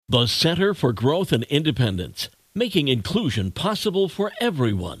The Center for Growth and Independence, making inclusion possible for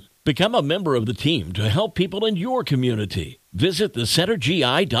everyone. Become a member of the team to help people in your community. Visit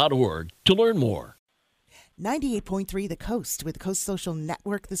thecentergi.org to learn more. 98.3 The Coast with the Coast Social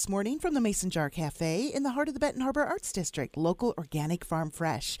Network this morning from the Mason Jar Cafe in the heart of the Benton Harbor Arts District, local organic farm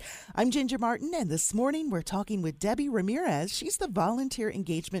fresh. I'm Ginger Martin, and this morning we're talking with Debbie Ramirez. She's the Volunteer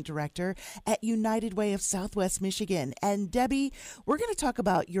Engagement Director at United Way of Southwest Michigan. And Debbie, we're going to talk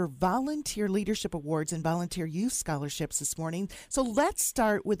about your Volunteer Leadership Awards and Volunteer Youth Scholarships this morning. So let's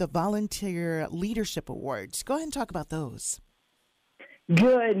start with the Volunteer Leadership Awards. Go ahead and talk about those.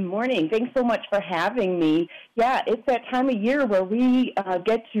 Good morning. Thanks so much for having me. Yeah, it's that time of year where we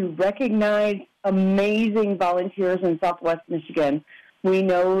get to recognize amazing volunteers in Southwest Michigan. We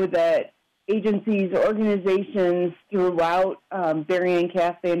know that agencies, organizations throughout Berrien,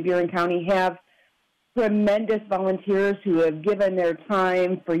 Cass, Van Buren County have tremendous volunteers who have given their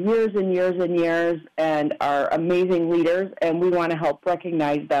time for years and years and years and are amazing leaders, and we want to help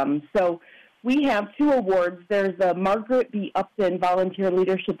recognize them. So we have two awards. There's the Margaret B. Upton Volunteer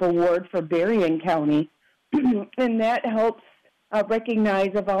Leadership Award for Berrien County, and that helps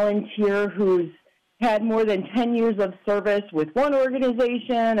recognize a volunteer who's had more than 10 years of service with one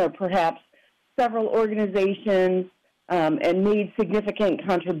organization or perhaps several organizations and made significant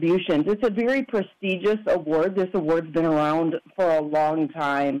contributions. It's a very prestigious award. This award's been around for a long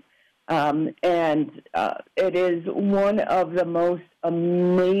time, and it is one of the most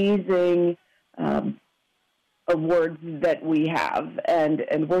amazing awards that we have, and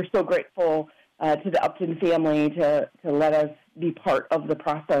we're so grateful to the Upton family to let us be part of the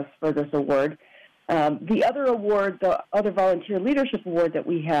process for this award. The other award, the other Volunteer Leadership Award that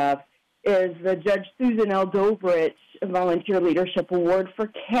we have, is the Judge Susan L. Dobrich Volunteer Leadership Award for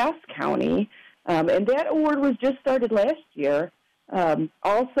Cass County, and that award was just started last year,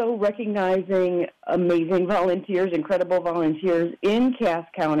 also recognizing amazing volunteers, incredible volunteers in Cass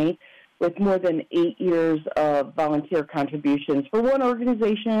County, with more than 8 years of volunteer contributions for one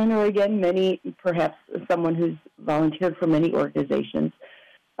organization, or again, many, perhaps someone who's volunteered for many organizations.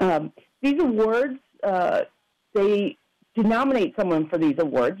 These awards, to nominate someone for these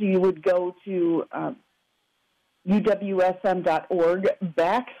awards, you would go to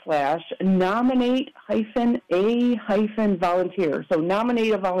uwsm.org/nominate-a-volunteer. So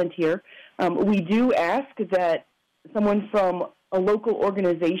nominate a volunteer. We do ask that someone from a local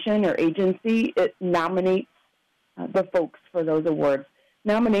organization or agency nominates the folks for those awards.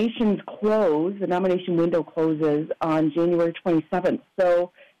 Nominations close, the nomination window closes on January 27th.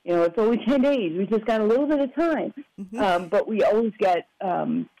 So, it's only 10 days. We just got a little bit of time. Mm-hmm. But we always get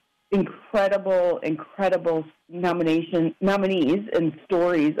incredible nominees and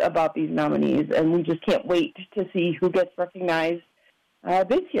stories about these nominees, and we just can't wait to see who gets recognized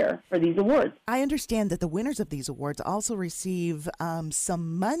this year for these awards. I understand that the winners of these awards also receive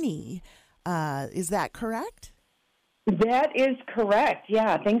some money. Is that correct? That is correct.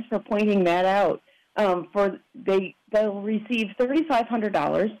 Yeah, thanks for pointing that out. They'll receive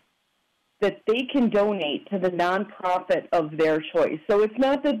 $3,500 that they can donate to the nonprofit of their choice. So it's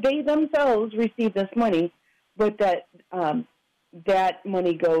not that they themselves receive this money, but that that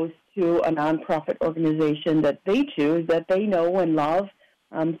money goes to a nonprofit organization that they choose, that they know and love.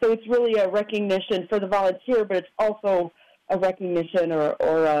 So it's really a recognition for the volunteer, but it's also a recognition or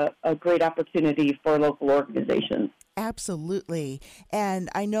a great opportunity for local organizations. Absolutely. And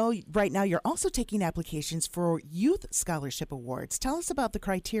I know right now you're also taking applications for Youth Scholarship Awards. Tell us about the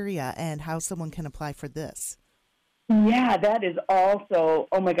criteria and how someone can apply for this. Yeah, that is also,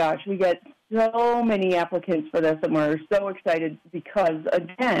 oh my gosh, we get so many applicants for this, and we're so excited because,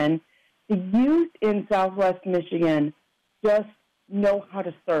 again, the youth in Southwest Michigan just know how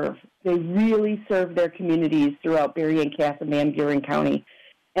to serve. They really serve their communities throughout Berrien, Cass, and Van Buren County.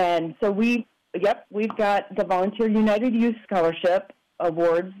 And so we've got the Volunteer United Youth Scholarship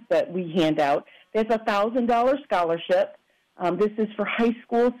Awards that we hand out. There's a $1,000 scholarship. This is for high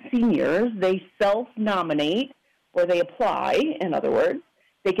school seniors. They self-nominate, or they apply, in other words.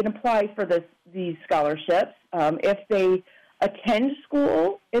 They can apply for these scholarships if they attend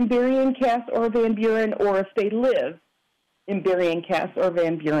school in Berrien, Cass, or Van Buren, or if they live in Berrien, Cass, or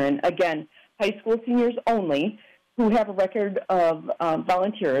Van Buren. Again, high school seniors only who have a record of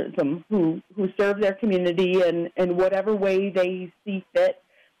volunteerism, who serve their community in whatever way they see fit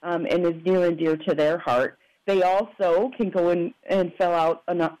and is near and dear to their heart. They also can go in and fill out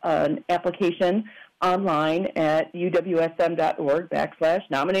an application online at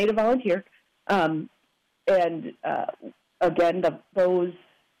uwsm.org/nominate-a-volunteer. Again,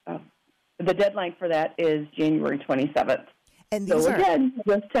 the deadline for that is January 27th. And these so again,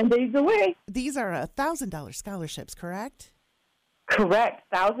 just 10 days away. These are $1,000 scholarships, correct? Correct.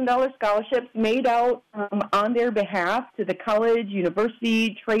 $1,000 scholarships made out on their behalf to the college,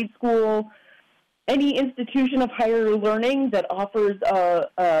 university, trade school, any institution of higher learning that offers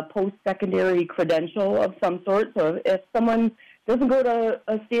a post-secondary credential of some sort. So if someone doesn't go to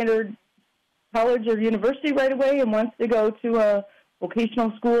a standard college or university right away and wants to go to a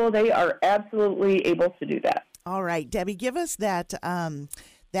vocational school, they are absolutely able to do that. All right, Debbie, give us that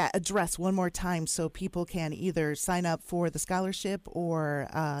address one more time so people can either sign up for the scholarship or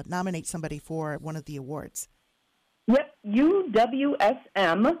nominate somebody for one of the awards. Yep,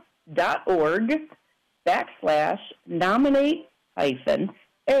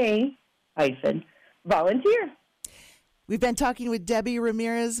 uws.org/nominate-a-volunteer. We've been talking with Debbie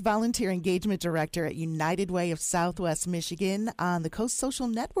Ramirez, Volunteer Engagement Director at United Way of Southwest Michigan on the Coast Social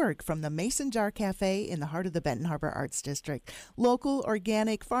Network from the Mason Jar Cafe in the heart of the Benton Harbor Arts District. Local,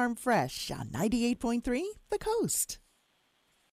 organic, farm fresh on 98.3 The Coast.